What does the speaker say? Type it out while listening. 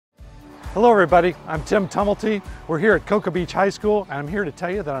Hello everybody, I'm Tim Tumulty. We're here at Cocoa Beach High School and I'm here to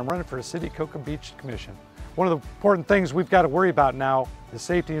tell you that I'm running for the City of Cocoa Beach Commission. One of the important things we've got to worry about now is the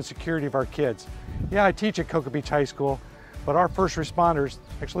safety and security of our kids. Yeah, I teach at Cocoa Beach High School, but our first responders,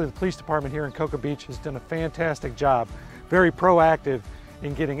 actually the police department here in Cocoa Beach, has done a fantastic job, very proactive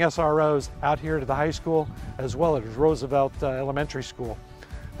in getting SROs out here to the high school as well as Roosevelt Elementary School.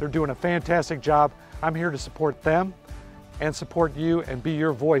 They're doing a fantastic job. I'm here to support them and support you and be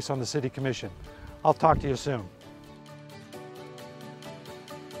your voice on the City Commission. I'll talk to you soon.